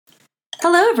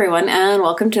Hello, everyone, and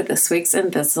welcome to this week's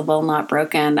Invisible Not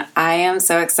Broken. I am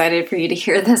so excited for you to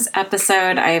hear this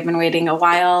episode. I have been waiting a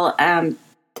while.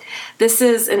 This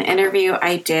is an interview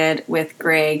I did with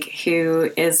Greg, who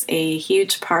is a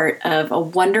huge part of a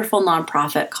wonderful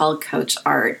nonprofit called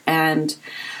CoachArt. And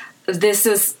this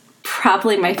is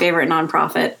probably my favorite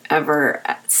nonprofit ever.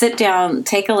 Sit down,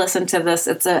 take a listen to this.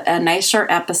 It's a nice short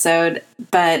episode,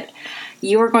 but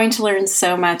you are going to learn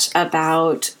so much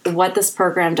about what this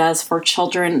program does for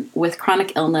children with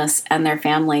chronic illness and their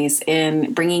families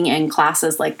in bringing in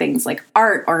classes like things like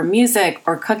art or music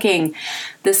or cooking.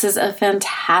 This is a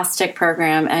fantastic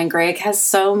program, and Greg has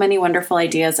so many wonderful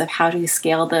ideas of how to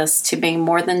scale this to being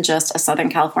more than just a Southern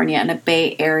California and a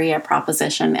Bay Area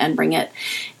proposition and bring it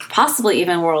possibly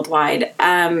even worldwide.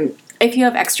 If you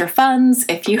have extra funds,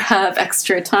 if you have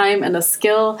extra time and a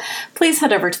skill, please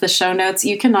head over to the show notes.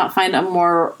 You cannot find a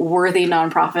more worthy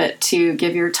nonprofit to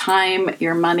give your time,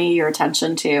 your money, your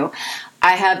attention to.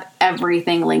 I have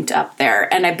everything linked up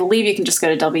there. And I believe you can just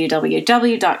go to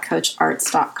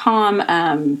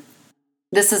www.coacharts.com.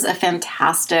 This is a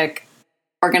fantastic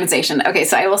organization. Okay,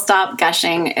 so I will stop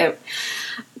gushing.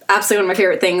 Absolutely one of my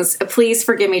favorite things. Please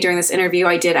forgive me during this interview.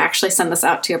 I did actually send this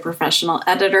out to a professional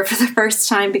editor for the first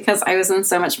time because I was in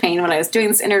so much pain when I was doing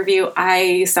this interview.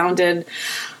 I sounded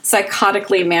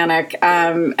psychotically manic,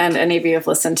 and any of you who have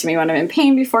listened to me when I'm in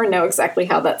pain before know exactly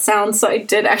how that sounds. So I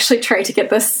did actually try to get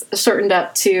this shortened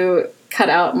up to cut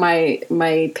out my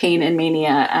pain and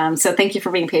mania. So thank you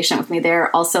for being patient with me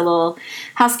there. Also, a little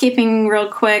housekeeping real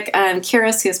quick.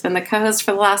 Kyrus, who's been the co-host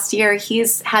for the last year,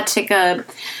 he's had to take a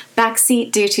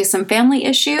backseat due to some family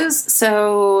issues.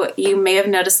 So you may have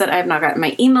noticed that I have not gotten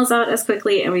my emails out as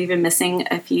quickly, and we've been missing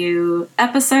a few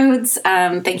episodes.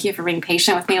 Thank you for being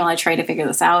patient with me while I try to figure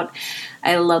this out.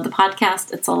 I love the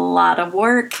podcast. It's a lot of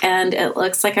work, and it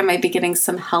looks like I might be getting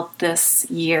some help this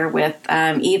year with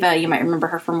Eva. You might remember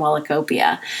her from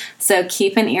Wellacopia. So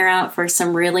keep an ear out for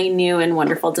some really new and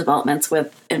wonderful developments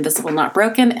with Invisible Not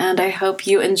Broken, and I hope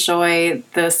you enjoy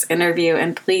this interview.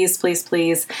 And please, please,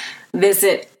 please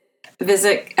visit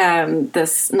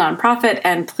this nonprofit,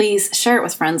 and please share it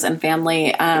with friends and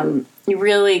family. You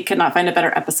really could not find a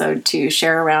better episode to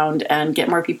share around and get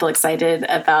more people excited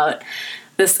about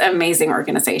this amazing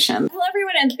organization. Hello,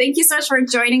 everyone, and thank you so much for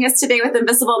joining us today with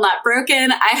Invisible Not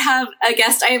Broken. I have a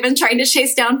guest I have been trying to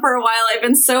chase down for a while. I've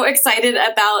been so excited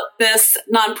about this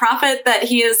nonprofit that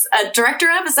he is a director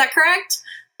of. Is that correct?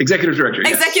 Executive director.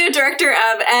 Yes. Executive director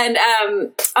of, and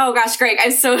oh gosh, Greg, I'm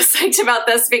so psyched about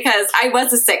this because I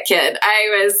was a sick kid.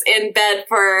 I was in bed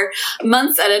for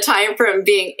months at a time from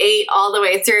being 8 all the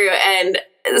way through, and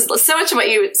so much of what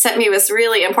you sent me was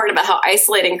really important about how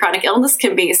isolating chronic illness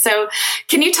can be. So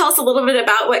can you tell us a little bit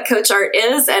about what CoachArt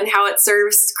is and how it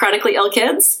serves chronically ill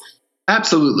kids?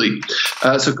 Absolutely.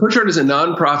 So CoachArt is a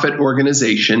nonprofit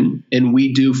organization, and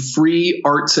we do free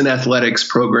arts and athletics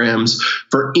programs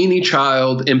for any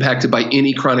child impacted by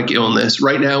any chronic illness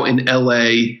right now in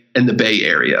LA and the Bay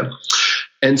Area.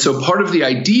 And so part of the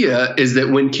idea is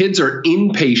that when kids are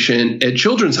inpatient at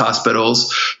children's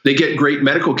hospitals, they get great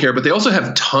medical care, but they also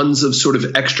have tons of sort of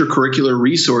extracurricular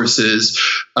resources.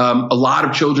 A lot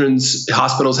of children's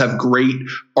hospitals have great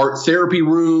art therapy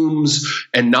rooms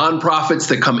and nonprofits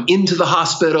that come into the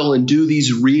hospital and do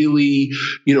these really,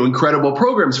 incredible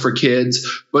programs for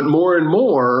kids. But more and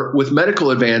more with medical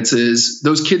advances,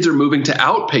 those kids are moving to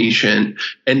outpatient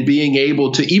and being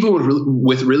able to, even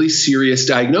with really serious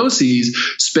diagnoses,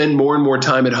 spend more and more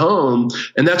time at home.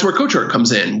 And that's where CoachArt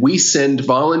comes in. We send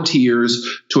volunteers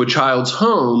to a child's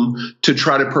home to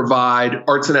try to provide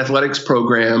arts and athletics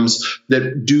programs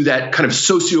that do that kind of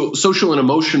social and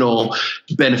emotional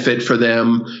benefit for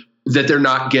them that they're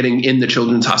not getting in the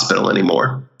children's hospital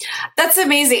anymore. That's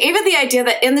amazing. Even the idea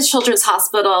that in the children's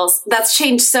hospitals, that's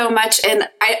changed so much. And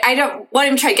I don't want to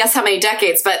even try to guess how many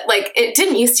decades, but it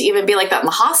didn't used to even be like that in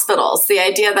the hospitals. The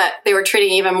idea that they were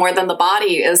treating even more than the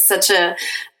body is such a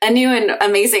new and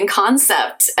amazing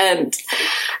concept. And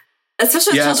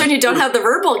especially children who don't have the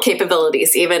verbal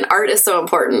capabilities, even art is so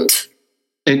important.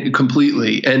 And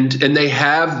completely. And they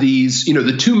have these,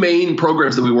 the two main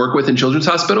programs that we work with in children's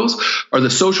hospitals are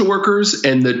the social workers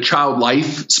and the child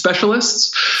life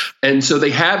specialists. And so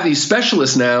they have these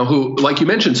specialists now who, like you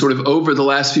mentioned, sort of over the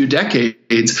last few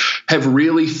decades have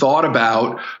really thought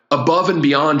about above and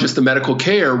beyond just the medical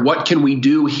care, what can we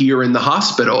do here in the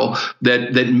hospital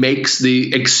that makes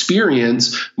the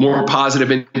experience more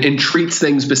positive and treats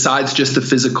things besides just the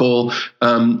physical,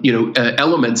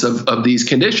 elements of these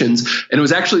conditions. And it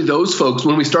was actually those folks,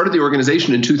 when we started the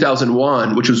organization in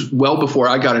 2001, which was well before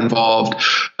I got involved,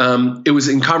 it was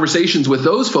in conversations with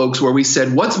those folks where we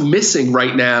said, what's missing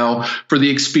right now for the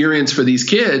experience for these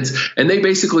kids? And they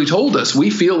basically told us, we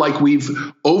feel like we've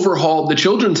overhauled the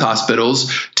children's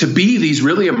hospitals to be these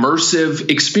really immersive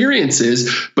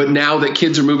experiences. But now that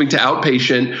kids are moving to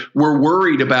outpatient, we're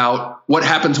worried about what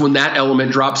happens when that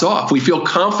element drops off. We feel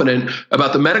confident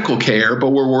about the medical care,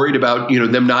 but we're worried about,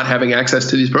 them not having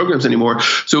access to these programs anymore.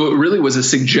 So it really was a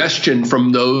suggestion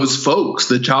from those folks,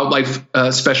 the child life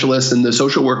specialists and the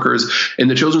social workers in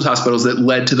the children's hospitals, that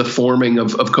led to the forming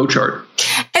of CoachArt.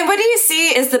 And what do you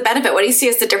see is the benefit? What do you see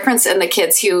as the difference in the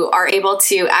kids who are able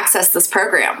to access this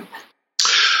program?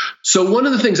 So one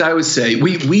of the things I always say,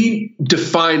 we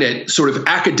define it sort of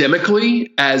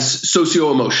academically as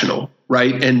socio-emotional,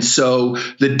 right? And so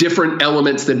the different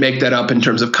elements that make that up in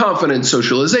terms of confidence,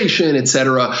 socialization, et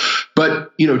cetera.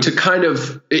 But, to kind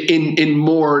of in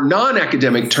more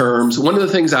non-academic terms, one of the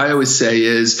things I always say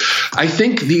is, I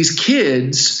think these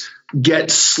kids get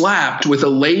slapped with a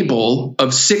label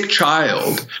of sick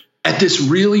child at this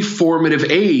really formative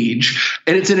age.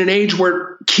 And it's in an age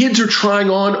where kids are trying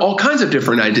on all kinds of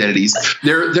different identities.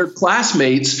 Their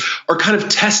classmates are kind of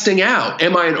testing out.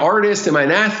 Am I an artist? Am I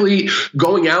an athlete?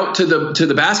 Going out to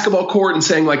the basketball court and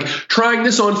saying, like, trying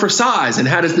this on for size, and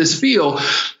how does this feel?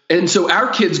 And so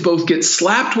our kids both get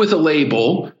slapped with a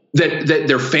label that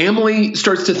their family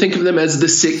starts to think of them as the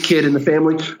sick kid in the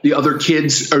family. The other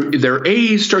kids, their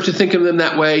age, start to think of them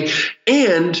that way.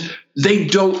 And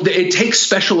it takes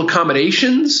special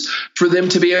accommodations for them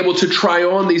to be able to try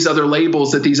on these other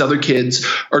labels that these other kids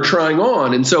are trying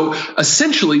on. And so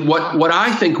essentially what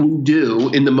I think we do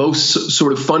in the most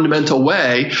sort of fundamental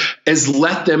way is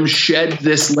let them shed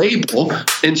this label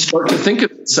and start to think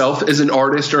of itself as an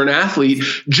artist or an athlete,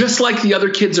 just like the other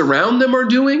kids around them are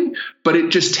doing, but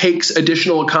it just takes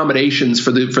additional accommodations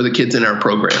for the kids in our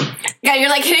program. Yeah, you're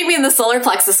like hitting me in the solar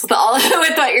plexus with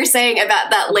with what you're saying about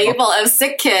that label of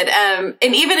sick kid. And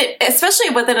even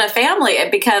especially within a family,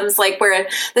 it becomes like where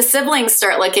the siblings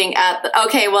start looking at,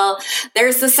 okay, well,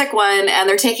 there's the sick one and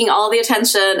they're taking all the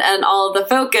attention and all of the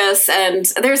focus. And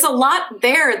there's a lot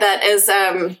there that is,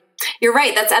 you're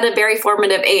right, that's at a very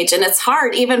formative age. And it's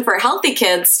hard even for healthy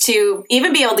kids to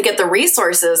even be able to get the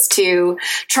resources to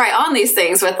try on these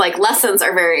things with, like, lessons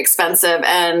are very expensive.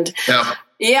 And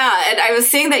yeah, and I was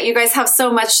seeing that you guys have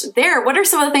so much there. What are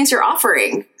some of the things you're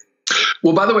offering?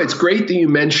 Well, by the way, it's great that you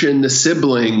mentioned the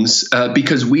siblings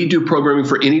because we do programming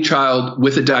for any child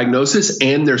with a diagnosis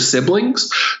and their siblings.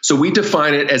 So we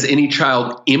define it as any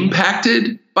child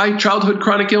impacted by childhood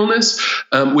chronic illness,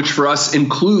 which for us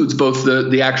includes both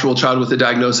the actual child with the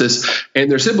diagnosis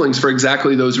and their siblings for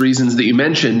exactly those reasons that you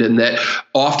mentioned. And that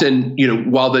often,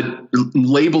 while the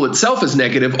label itself is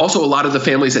negative, also a lot of the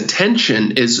family's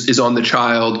attention is on the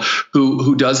child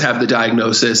who does have the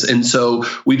diagnosis. And so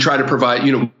we try to provide,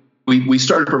 we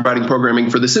started providing programming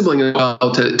for the sibling as well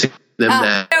to them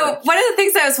that. So one of the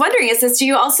things I was wondering is do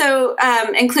you also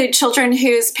include children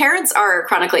whose parents are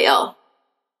chronically ill?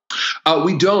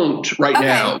 We don't right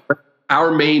now.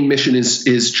 Our main mission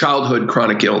is childhood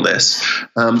chronic illness.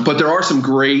 But there are some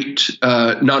great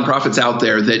nonprofits out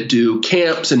there that do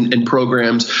camps and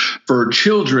programs for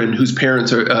children whose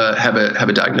parents have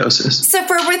a diagnosis. So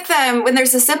when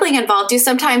there's a sibling involved, do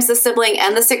sometimes the sibling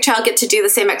and the sick child get to do the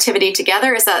same activity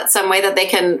together? Is that some way that they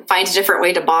can find a different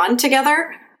way to bond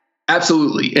together?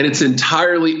 Absolutely. And it's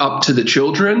entirely up to the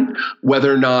children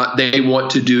whether or not they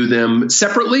want to do them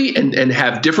separately and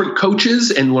have different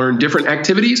coaches and learn different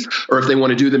activities, or if they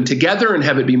want to do them together and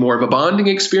have it be more of a bonding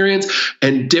experience.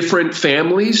 And different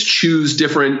families choose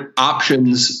different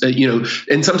options,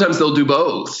 and sometimes they'll do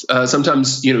both.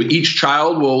 Sometimes, each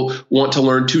child will want to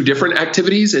learn two different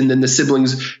activities, and then the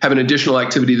siblings have an additional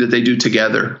activity that they do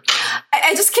together.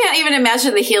 I just can't even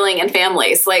imagine the healing in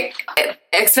families, like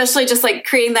especially just like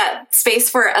creating that space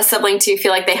for a sibling to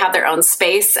feel like they have their own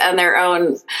space and their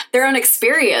own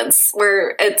experience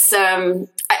where it's,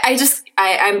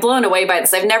 I'm blown away by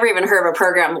this. I've never even heard of a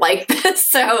program like this.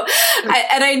 So,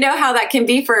 I know how that can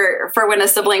be for when a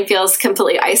sibling feels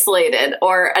completely isolated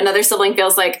or another sibling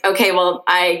feels like, okay, well,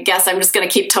 I guess I'm just going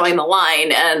to keep towing the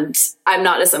line and I'm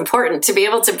not as important. To be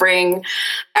able to bring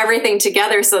everything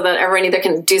together so that everyone either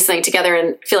can do something together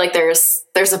and feel like there's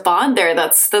a bond there.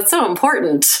 That's so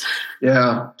important.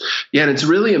 Yeah. And it's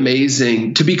really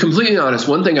amazing. To be completely honest,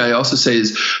 one thing I also say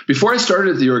is before I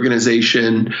started the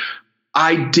organization,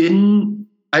 I didn't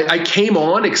I came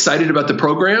on excited about the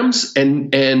programs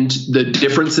and the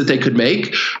difference that they could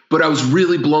make, but I was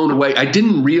really blown away. I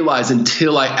didn't realize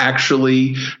until I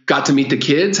actually got to meet the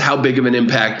kids how big of an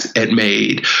impact it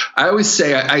made. I always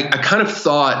say I kind of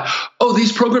thought, oh,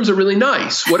 these programs are really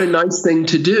nice. What a nice thing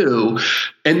to do.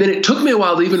 And then it took me a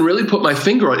while to even really put my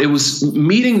finger on it. It was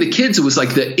meeting the kids. It was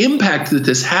like the impact that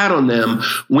this had on them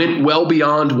went well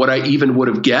beyond what I even would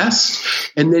have guessed.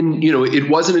 And then, it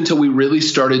wasn't until we really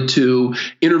started to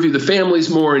interview the families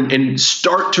more and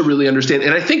start to really understand.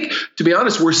 And I think, to be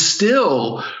honest, we're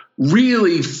still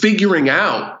really figuring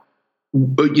out,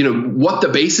 what the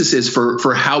basis is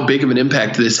for how big of an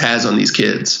impact this has on these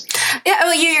kids. Yeah.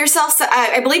 Well, you yourself,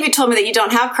 I believe you told me that you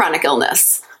don't have chronic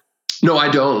illness. No,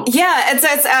 I don't. Yeah. And so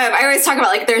it's, I always talk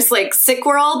about there's sick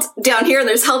world down here and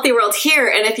there's healthy world here.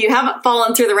 And if you haven't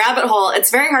fallen through the rabbit hole, it's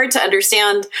very hard to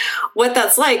understand what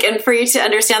that's like. And for you to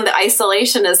understand the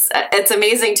isolation it's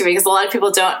amazing to me because a lot of people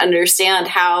don't understand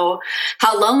how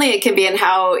lonely it can be and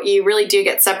how you really do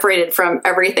get separated from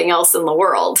everything else in the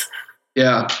world.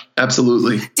 Yeah,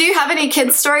 absolutely. Do you have any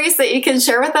kids stories that you can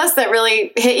share with us that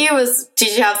really hit you?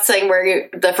 Did you have something where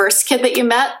the first kid that you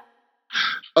met?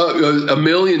 A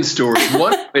million stories.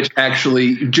 One of which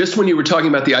actually, just when you were talking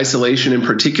about the isolation in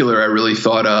particular, I really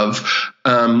thought of,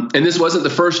 and this wasn't the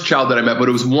first child that I met, but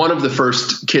it was one of the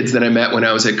first kids that I met when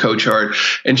I was at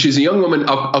CoachArt. And she's a young woman.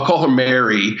 I'll call her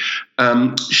Mary.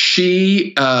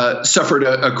 She suffered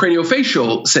a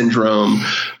craniofacial syndrome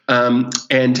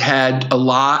and had a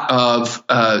lot of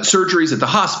surgeries at the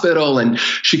hospital. And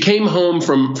she came home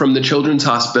from the children's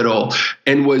hospital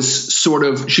and was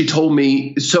she told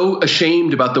me, so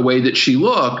ashamed about the way that she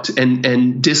looked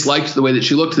and disliked the way that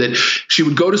she looked that she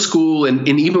would go to school. And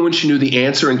even when she knew the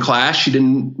answer in class, she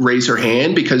didn't raise her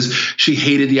hand because she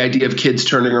hated the idea of kids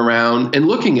turning around and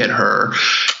looking at her.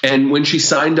 And when she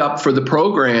signed up for the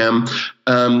program,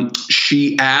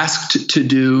 she asked to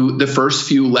do the first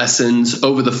few lessons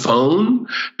over the phone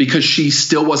because she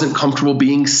still wasn't comfortable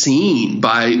being seen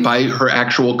by her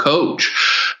actual coach.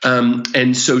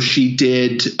 And so she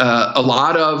did a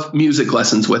lot of music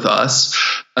lessons with us.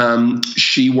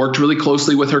 She worked really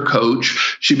closely with her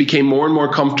coach. She became more and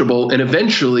more comfortable. And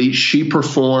eventually she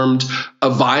performed a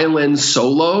violin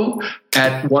solo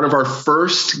at one of our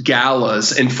first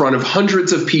galas in front of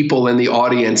hundreds of people in the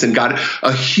audience and got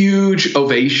a huge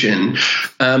ovation.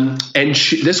 And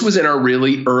this was in our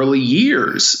really early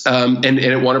years and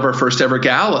at one of our first ever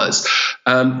galas.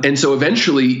 And so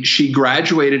eventually she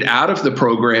graduated out of the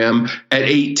program at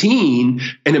 18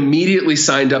 and immediately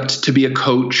signed up to be a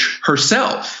coach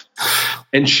herself.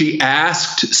 And she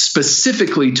asked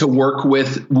specifically to work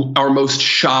with our most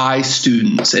shy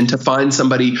students and to find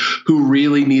somebody who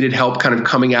really needed help kind of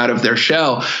coming out of their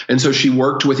shell. And so she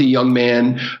worked with a young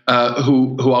man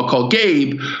who I'll call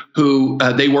Gabe, who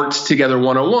they worked together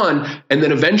one-on-one. And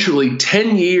then eventually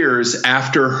 10 years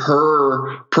after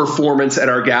her performance at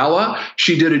our gala,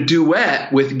 she did a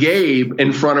duet with Gabe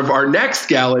in front of our next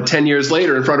gala 10 years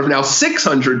later in front of now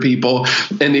 600 people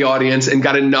in the audience and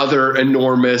got another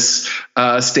enormous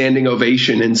standing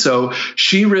ovation. And so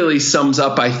she really sums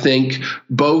up, I think,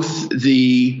 both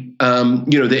the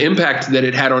impact that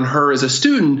it had on her as a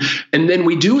student. And then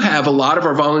we do have a lot of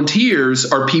our volunteers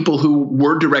are people who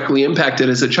were directly impacted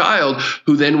as a child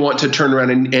who then want to turn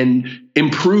around and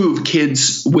improve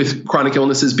kids with chronic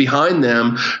illnesses behind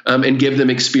them and give them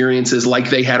experiences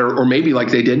like they had or maybe like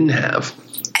they didn't have.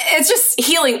 It's just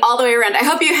healing all the way around. I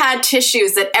hope you had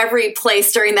tissues at every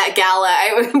place during that gala.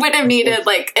 I would have needed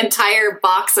entire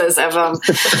boxes of them.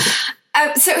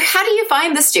 So how do you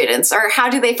find the students or how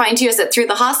do they find you? Is it through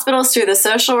the hospitals, through the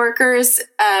social workers?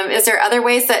 Is there other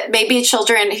ways that maybe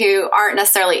children who aren't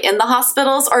necessarily in the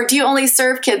hospitals, or do you only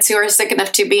serve kids who are sick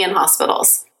enough to be in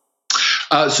hospitals?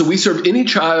 So we serve any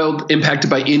child impacted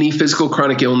by any physical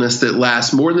chronic illness that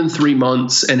lasts more than 3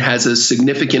 months and has a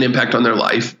significant impact on their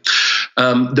life.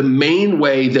 The main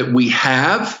way that we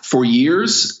have for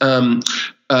years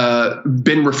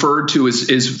been referred to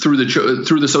is through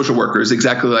the social workers,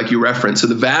 exactly like you referenced. So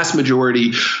the vast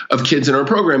majority of kids in our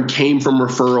program came from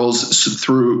referrals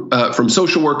from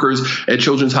social workers at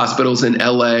children's hospitals in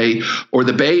LA or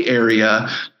the Bay Area.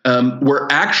 We're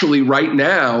actually right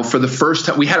now, for the first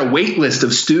time, we had a wait list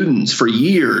of students for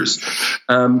years,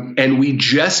 and we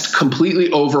just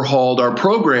completely overhauled our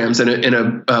programs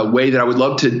in a way that I would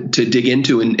love to dig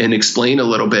into and explain a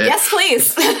little bit. Yes,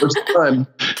 please. First time.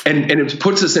 And it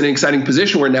puts us in an exciting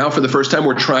position where now, for the first time,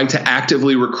 we're trying to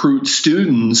actively recruit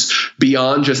students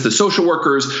beyond just the social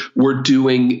workers. We're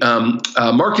doing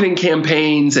marketing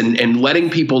campaigns and letting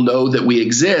people know that we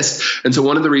exist. And so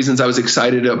one of the reasons I was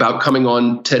excited about coming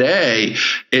on today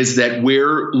is that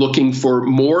we're looking for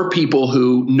more people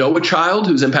who know a child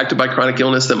who's impacted by chronic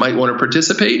illness that might want to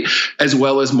participate, as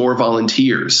well as more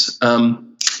volunteers.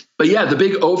 But yeah, the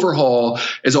big overhaul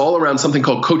is all around something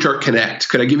called CoachArt Connect.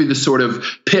 Could I give you the sort of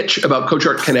pitch about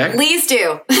CoachArt Connect? Please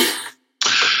do.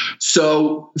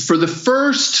 So for the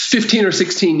first 15 or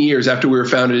 16 years after we were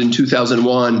founded in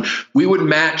 2001, we would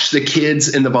match the kids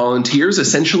and the volunteers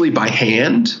essentially by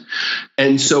hand.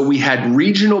 And so we had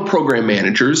regional program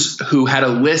managers who had a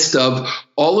list of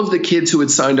all of the kids who had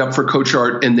signed up for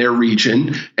CoachArt in their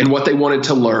region and what they wanted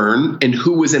to learn and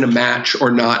who was in a match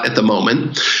or not at the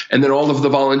moment. And then all of the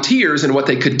volunteers and what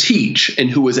they could teach and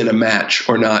who was in a match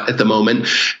or not at the moment.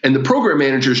 And the program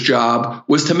manager's job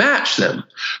was to match them.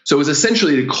 So it was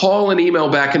essentially to call and email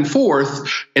back and forth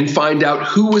and find out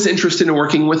who was interested in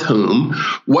working with whom,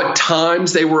 what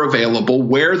times they were available,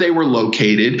 where they were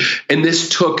located. And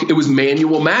it was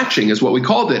manual matching is what we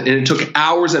called it. And it took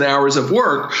hours and hours of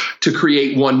work to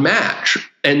create one match.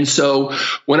 And so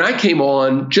when I came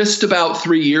on just about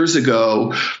 3 years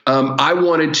ago, I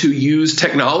wanted to use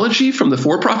technology from the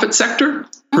for-profit sector,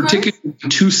 particularly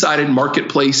two-sided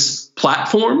marketplace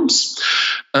platforms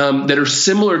that are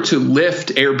similar to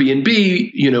Lyft,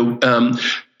 Airbnb,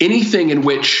 anything in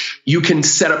which you can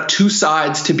set up two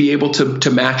sides to be able to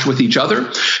match with each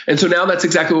other. And so now that's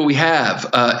exactly what we have.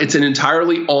 It's an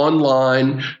entirely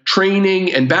online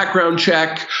training and background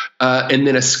check, and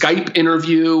then a Skype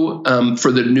interview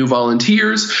for the new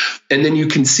volunteers. And then you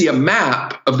can see a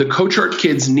map of the CoachArt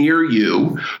kids near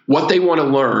you, what they want to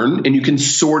learn, and you can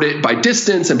sort it by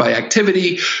distance and by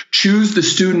activity, choose the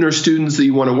student or students that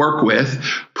you want to work with,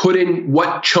 put in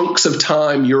what chunks of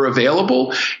time you're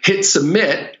available, hit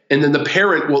submit, and then the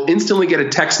parent will instantly get a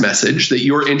text message that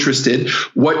you're interested,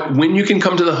 when you can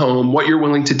come to the home, what you're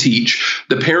willing to teach.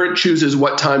 The parent chooses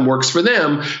what time works for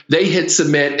them. They hit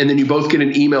submit, and then you both get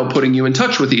an email putting you in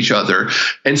touch with each other.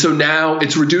 And so now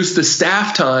it's reduced the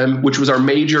staff time, which was our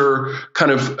major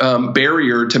kind of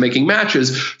barrier to making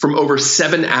matches, from over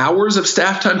 7 hours of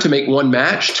staff time to make one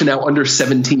match to now under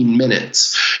 17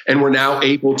 minutes. And we're now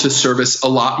able to service a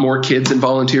lot more kids and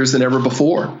volunteers than ever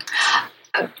before.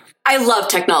 I love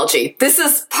technology. This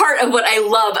is part of what I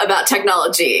love about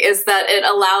technology, is that it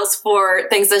allows for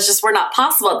things that just were not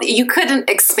possible. You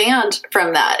couldn't expand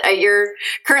from that. You're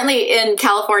currently in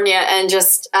California and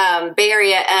just Bay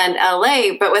Area and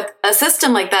LA, but with a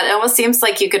system like that, it almost seems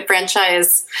like you could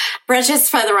franchise is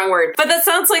probably the wrong word, but that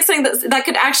sounds like something that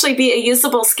could actually be a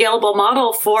usable, scalable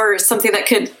model for something that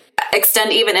could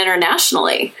extend even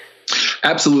internationally.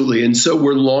 Absolutely. And so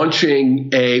we're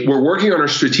working on our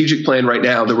strategic plan right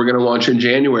now that we're going to launch in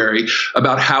January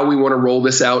about how we want to roll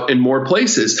this out in more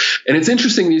places. And it's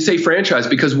interesting that you say franchise,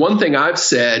 because one thing I've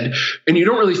said, and you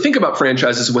don't really think about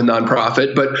franchises with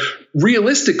nonprofit, but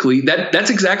realistically, that's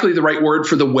exactly the right word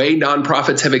for the way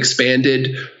nonprofits have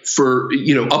expanded for,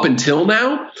 up until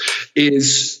now,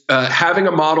 is having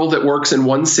a model that works in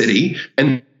one city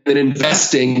and then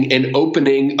investing in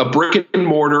opening a brick and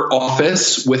mortar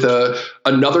office with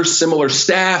another similar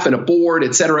staff and a board,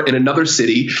 et cetera, in another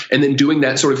city, and then doing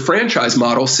that sort of franchise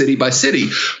model city by city.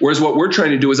 Whereas what we're trying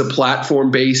to do is a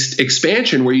platform-based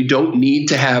expansion where you don't need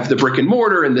to have the brick and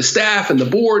mortar and the staff and the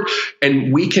board.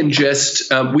 And we can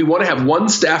just, we want to have one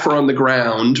staffer on the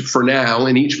ground for now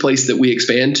in each place that we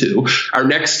expand to. Our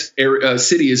next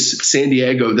city is San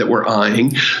Diego that we're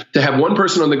eyeing, to have one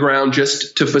person on the ground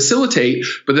just to facilitate.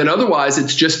 But then otherwise,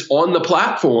 it's just on the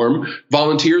platform.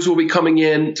 Volunteers will be coming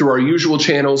in through our usual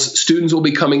channels. Students will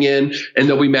be coming in, and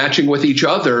they'll be matching with each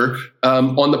other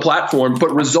on the platform,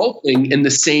 but resulting in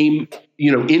the same,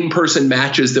 in-person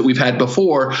matches that we've had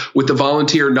before, with the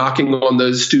volunteer knocking on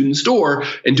the student's door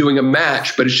and doing a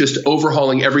match, but it's just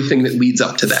overhauling everything that leads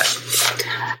up to that.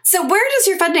 So where does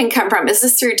your funding come from? Is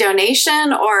this through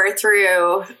donation or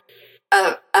through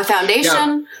a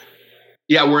foundation?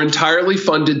 Yeah, we're entirely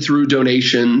funded through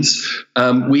donations.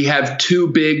 We have two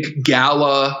big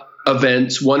gala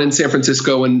events, one in San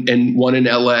Francisco and one in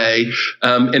LA.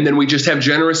 And then we just have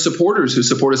generous supporters who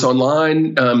support us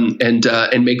online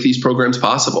and make these programs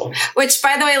possible. Which,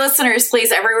 by the way, listeners,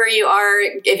 please, everywhere you are,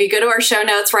 if you go to our show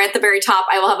notes, right at the very top,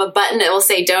 I will have a button. It will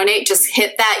say donate. Just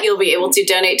hit that. You'll be able to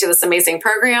donate to this amazing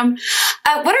program.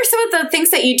 What are some of the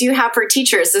things that you do have for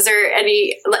teachers? Is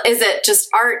it just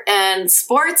art and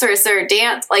sports, or is there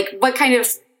dance? Like, what kind of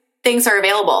things are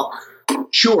available?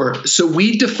 Sure. So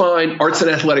we define arts and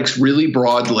athletics really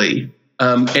broadly.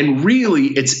 And really,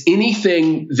 it's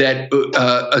anything that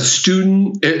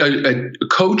a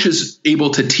coach is able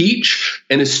to teach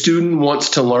and a student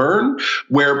wants to learn,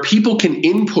 where people can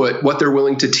input what they're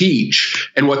willing to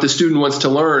teach and what the student wants to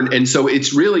learn. And so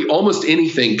it's really almost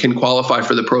anything can qualify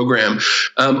for the program.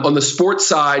 On the sports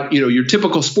side, your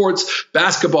typical sports,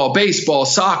 basketball, baseball,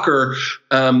 soccer.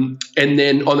 And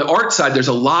then on the art side, there's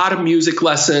a lot of music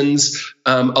lessons,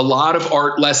 a lot of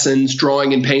art lessons,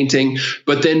 drawing and painting.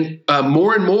 But then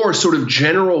more and more sort of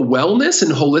general wellness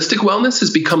and holistic wellness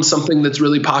has become something that's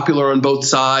really popular on both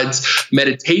sides.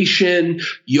 Meditation,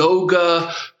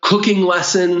 yoga, cooking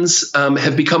lessons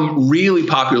have become really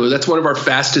popular. That's one of our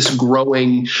fastest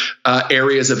growing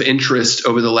areas of interest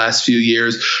over the last few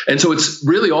years. And so it's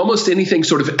really almost anything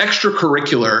sort of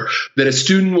extracurricular that a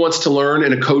student wants to learn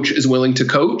and a coach is willing to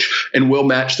coach, and we'll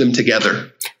match them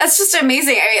together. That's just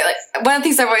amazing. I mean, one of the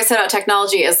things I've always said about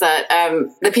technology is that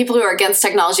the people who are against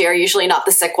technology are usually not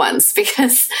the sick ones,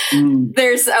 because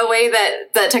there's a way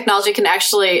that technology can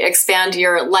actually expand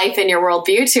your life and your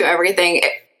worldview to everything.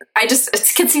 I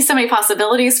just can see so many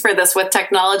possibilities for this with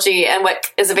technology and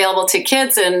what is available to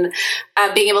kids, and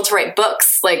being able to write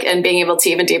books, and being able to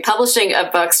even do publishing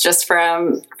of books just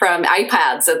from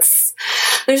iPads.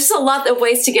 There's just a lot of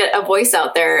ways to get a voice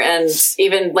out there, and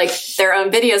even their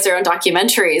own videos, their own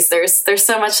documentaries. There's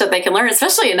so much that they can learn,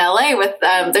 especially in LA with,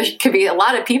 there could be a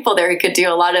lot of people there who could do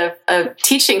a lot of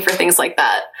teaching for things like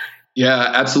that.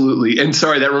 Yeah, absolutely. And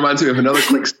sorry, that reminds me of another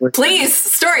quick story. Please,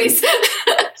 stories.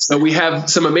 So we have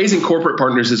some amazing corporate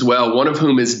partners as well, one of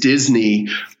whom is Disney,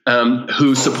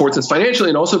 who supports us financially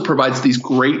and also provides these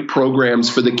great programs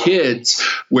for the kids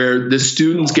where the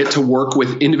students get to work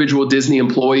with individual Disney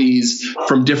employees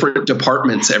from different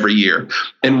departments every year.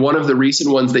 And one of the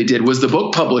recent ones they did was the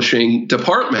book publishing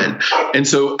department. And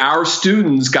so our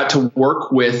students got to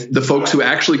work with the folks who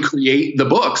actually create the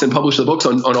books and publish the books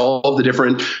on all of the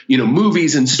different,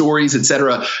 movies and stories, et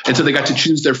cetera. And so they got to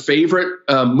choose their favorite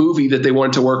movie that they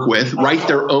wanted to work with, write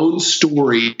their own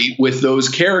story with those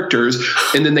characters,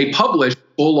 and then they publish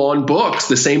full-on books,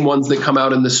 the same ones that come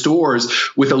out in the stores,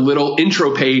 with a little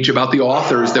intro page about the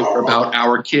authors that were about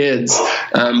our kids.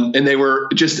 And they were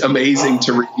just amazing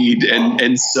to read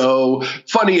and so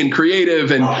funny and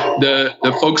creative. And the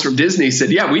folks from Disney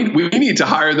said, yeah, we need to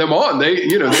hire them on.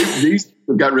 These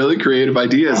have got really creative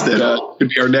ideas that could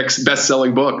be our next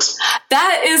best-selling books.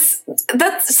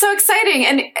 That's so exciting.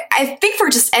 And I think for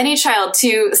just any child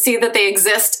to see that they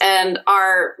exist and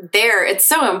are there, it's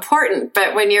so important.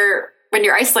 But when you're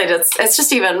isolated, it's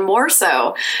just even more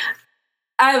so.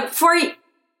 What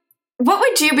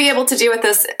would you be able to do with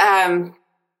this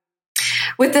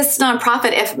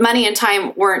nonprofit if money and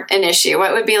time weren't an issue?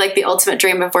 What would be the ultimate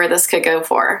dream of where this could go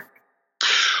for?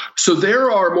 So there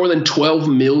are more than 12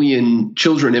 million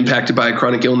children impacted by a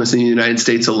chronic illness in the United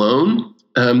States alone.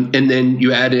 And then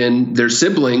you add in their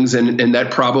siblings, and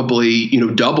that probably,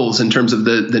 doubles in terms of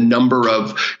the number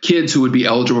of kids who would be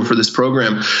eligible for this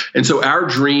program. And so our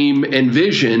dream and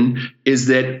vision is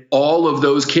that all of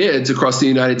those kids across the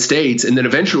United States, and then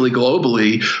eventually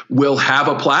globally, will have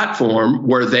a platform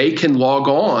where they can log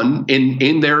on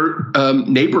in their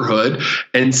neighborhood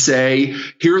and say,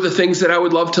 here are the things that I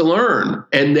would love to learn.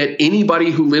 And that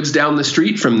anybody who lives down the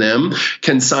street from them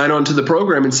can sign on to the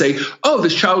program and say, oh,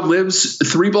 this child lives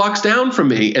 3 blocks down from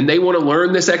me and they want to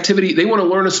learn this activity. They want to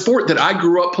learn a sport that I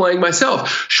grew up playing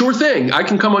myself. Sure thing. I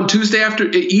can come on Tuesday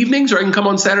evenings, or I can come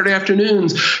on Saturday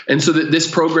afternoons. And so that this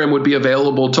program would be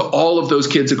available to all of those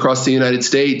kids across the United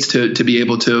States to be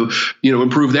able to,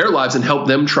 improve their lives and help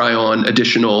them try on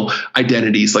additional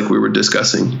identities like we were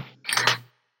discussing.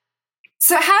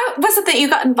 So how was it that you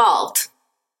got involved?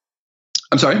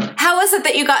 I'm sorry? How was it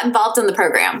that you got involved in the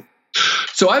program?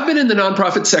 So I've been in the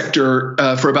nonprofit sector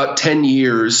for about 10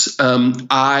 years.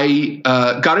 I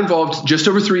got involved just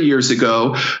over 3 years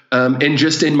ago. And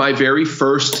just in my very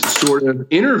first sort of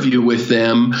interview with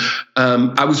them,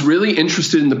 I was really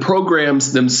interested in the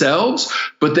programs themselves.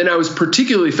 But then I was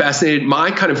particularly fascinated.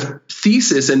 My kind of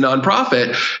thesis in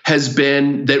nonprofit has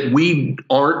been that we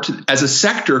aren't, as a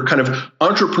sector, kind of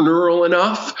entrepreneurial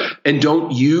enough and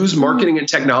don't use marketing and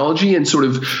technology and sort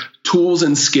of tools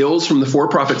and skills from the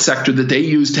for-profit sector that they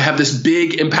use to have this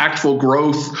big impactful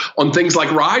growth on things like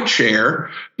rideshare,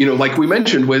 like we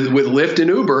mentioned with Lyft and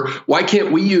Uber. Why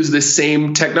can't we use this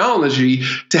same technology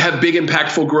to have big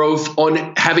impactful growth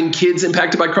on having kids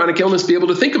impacted by chronic illness be able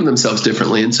to think of themselves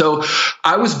differently? And so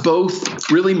I was both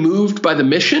really moved by the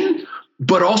mission,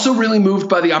 but also really moved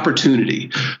by the opportunity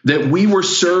that we were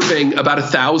serving about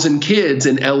 1,000 kids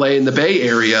in LA and the Bay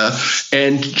Area,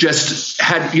 and just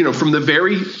had, from the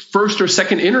very first or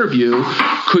second interview,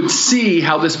 could see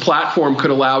how this platform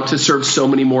could allow to serve so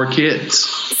many more kids.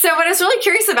 So what I was really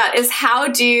curious about is, how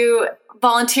do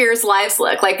volunteers' lives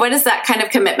look? Like, what does that kind of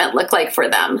commitment look like for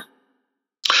them?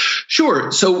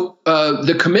 Sure. So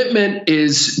the commitment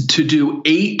is to do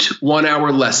 8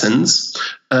 one-hour lessons.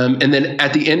 And then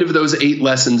at the end of those 8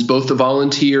 lessons, both the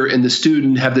volunteer and the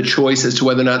student have the choice as to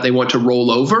whether or not they want to roll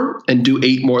over and do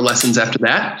 8 more lessons after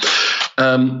that.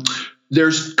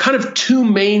 There's kind of 2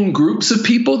 main groups of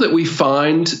people that we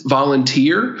find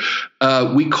volunteer.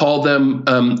 We call them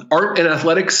art and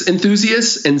athletics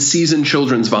enthusiasts and seasoned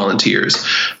children's volunteers.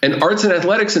 And arts and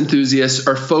athletics enthusiasts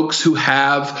are folks who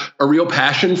have a real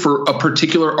passion for a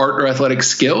particular art or athletic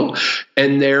skill,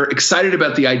 and they're excited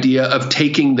about the idea of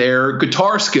taking their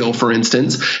guitar skill, for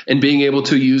instance, and being able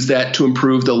to use that to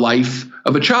improve the life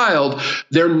of a child.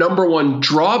 Their number one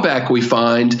drawback, we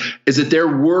find, is that they're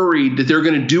worried that they're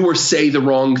going to do or say the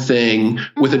wrong thing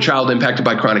with a child impacted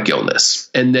by chronic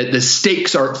illness, and that the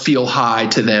stakes feel high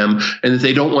to them, and that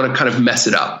they don't want to kind of mess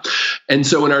it up. And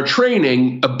so in our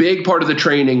training, a big part of the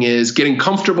training is getting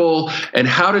comfortable and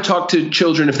how to talk to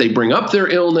children if they bring up their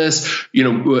illness,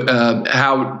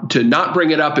 how to not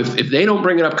bring it up if they don't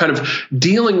bring it up, kind of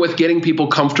dealing with getting people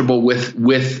comfortable with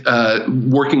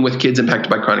working with kids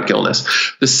impacted by chronic illness.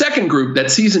 The second group,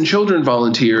 that seasoned children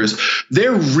volunteers,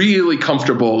 they're really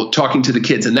comfortable talking to the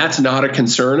kids, and that's not a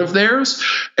concern of theirs.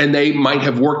 And they might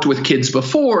have worked with kids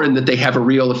before and that they have a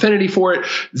real affinity for it.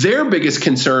 Their biggest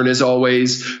concern is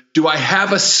always, do I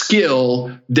have a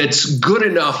skill that's good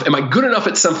enough? Am I good enough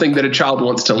at something that a child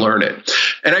wants to learn it?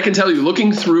 And I can tell you,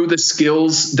 looking through the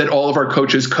skills that all of our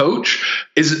coaches coach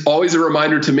is always a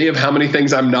reminder to me of how many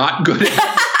things I'm not good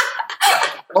at.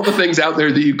 All the things out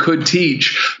there that you could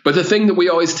teach. But the thing that we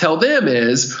always tell them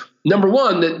is, number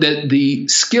one, that the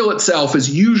skill itself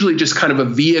is usually just kind of a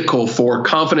vehicle for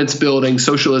confidence building,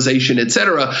 socialization, et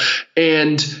cetera.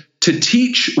 And to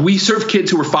teach, we serve kids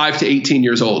who are 5 to 18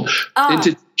 years old. And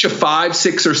to teach a 5,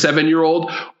 6, or 7-year-old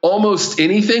almost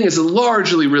anything is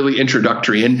largely really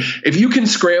introductory. And if you can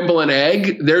scramble an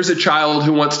egg, there's a child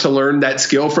who wants to learn that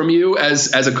skill from you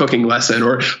as a cooking lesson.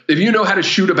 Or if you know how to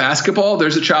shoot a basketball,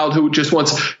 there's a child who just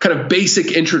wants kind of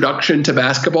basic introduction to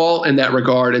basketball in that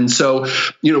regard. And so,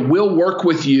 we'll work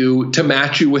with you to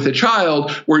match you with a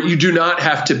child where you do not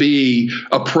have to be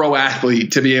a pro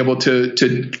athlete to be able to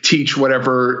teach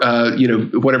whatever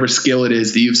whatever skill it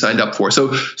is that you've signed up for. So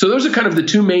those are kind of the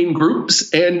 2 main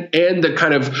groups, and the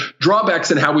kind of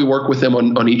drawbacks and how we work with them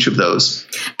on each of those.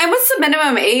 And what's the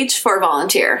minimum age for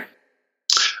volunteer?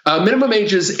 Minimum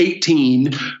age is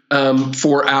 18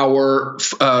 for our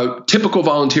typical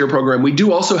volunteer program. We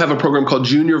do also have a program called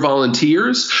Junior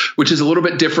Volunteers, which is a little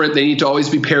bit different. They need to always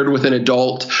be paired with an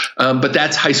adult, but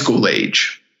that's high school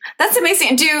age. That's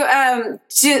amazing.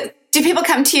 Do people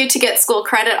come to you to get school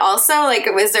credit also? Like,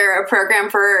 was there a program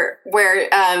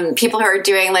where people who are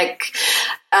doing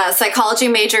psychology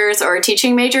majors or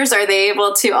teaching majors, are they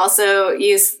able to also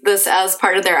use this as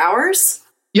part of their hours?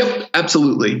 Yep,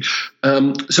 absolutely.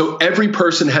 So every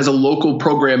person has a local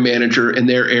program manager in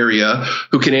their area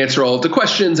who can answer all of the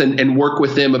questions and work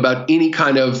with them about any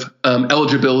kind of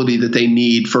eligibility that they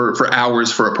need for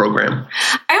hours for a program.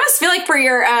 I almost feel like for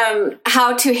your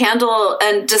how to handle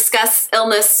and discuss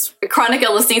illness, chronic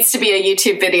illness needs to be a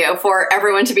YouTube video for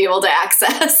everyone to be able to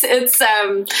access. It's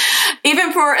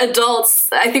even for adults,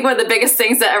 I think one of the biggest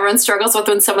things that everyone struggles with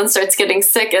when someone starts getting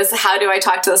sick is, how do I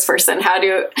talk to this person?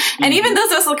 And even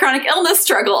those of us with chronic illness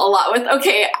struggle a lot with,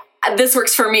 okay, this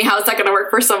works for me, how is that going to work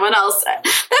for someone else?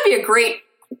 That'd be a great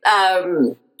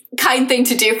kind thing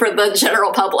to do for the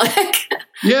general public.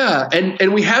 Yeah.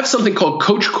 And we have something called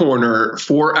Coach Corner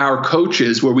for our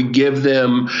coaches, where we give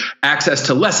them access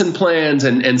to lesson plans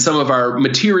and some of our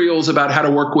materials about how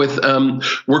to work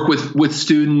with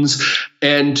students.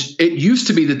 And it used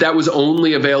to be that was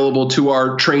only available to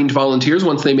our trained volunteers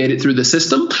once they made it through the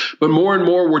system. But more and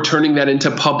more, we're turning that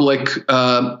into public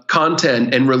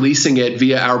content and releasing it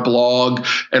via our blog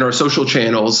and our social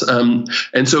channels.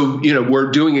 And so,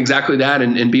 we're doing exactly that,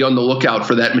 and be on the lookout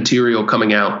for that material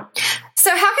coming out. So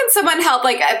how can someone help,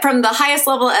 from the highest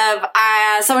level of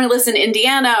someone who lives in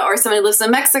Indiana or someone who lives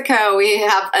in Mexico? We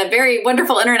have a very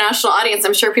wonderful international audience.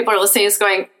 I'm sure people are listening is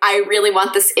going, I really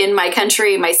want this in my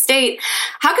country, my state.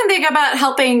 How can they go about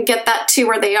helping get that to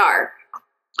where they are?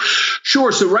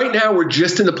 Sure. So right now we're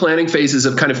just in the planning phases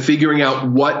of kind of figuring out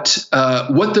what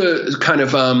the kind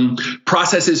of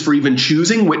process is for even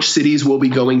choosing which cities we'll be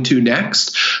going to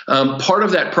next. Part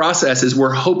of that process is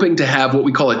we're hoping to have what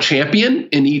we call a champion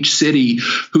in each city,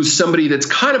 who's somebody that's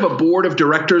kind of a board of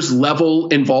directors level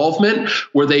involvement,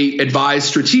 where they advise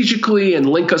strategically and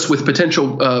link us with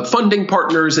potential funding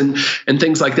partners and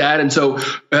things like that. And so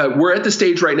we're at the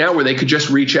stage right now where they could just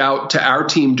reach out to our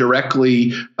team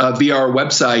directly via our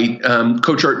website,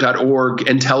 CoachArt.org,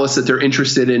 and tell us that they're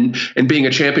interested in being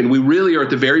a champion. We really are at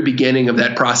the very beginning of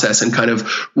that process and kind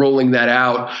of rolling that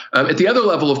out. At the other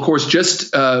level, of course,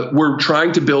 just we're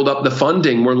trying to build up the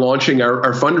funding. We're launching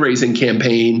our fundraising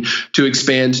campaign to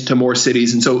expand to more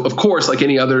cities. And so, of course, like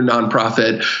any other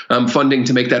nonprofit, funding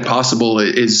to make that possible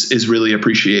is really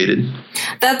appreciated.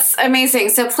 That's amazing.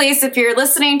 So please, if you're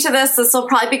listening to this will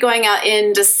probably be going out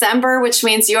in December, which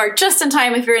means you are just in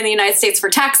time if you're in the United States for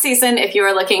tax season. If you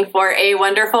are looking for a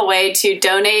wonderful way to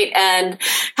donate and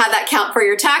have that count for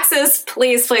your taxes,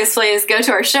 please go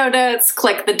to our show notes,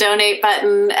 click the donate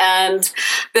button, and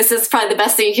this is probably the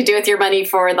best thing you can do with your money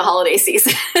for the holiday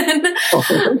season.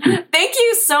 Thank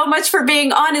you so much for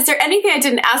being on. Is there anything I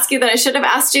didn't ask you that I should have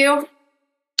asked you?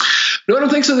 No, I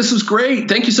don't think so. This was great.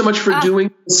 Thank you so much for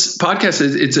doing this podcast.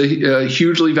 It's a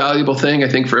hugely valuable thing, I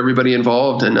think, for everybody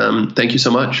involved. And thank you so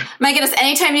much. My goodness,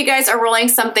 anytime you guys are rolling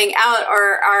something out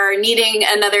or are needing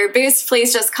another boost,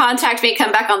 please just contact me,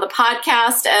 come back on the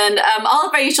podcast. And all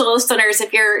of my usual listeners,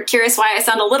 if you're curious why I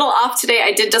sound a little off today,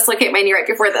 I did dislocate my knee right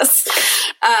before this.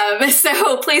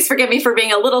 So please forgive me for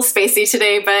being a little spacey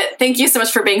today, but thank you so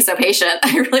much for being so patient.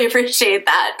 I really appreciate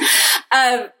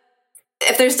that.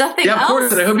 If there's nothing else. Yeah, of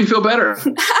course. And I hope you feel better.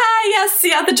 Yes.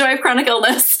 Yeah. The joy of chronic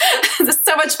illness. It's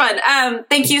so much fun.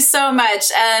 Thank you so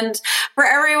much. And for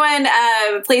everyone,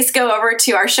 please go over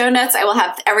to our show notes. I will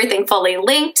have everything fully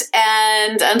linked.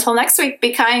 And until next week,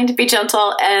 be kind, be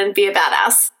gentle, and be a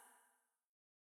badass.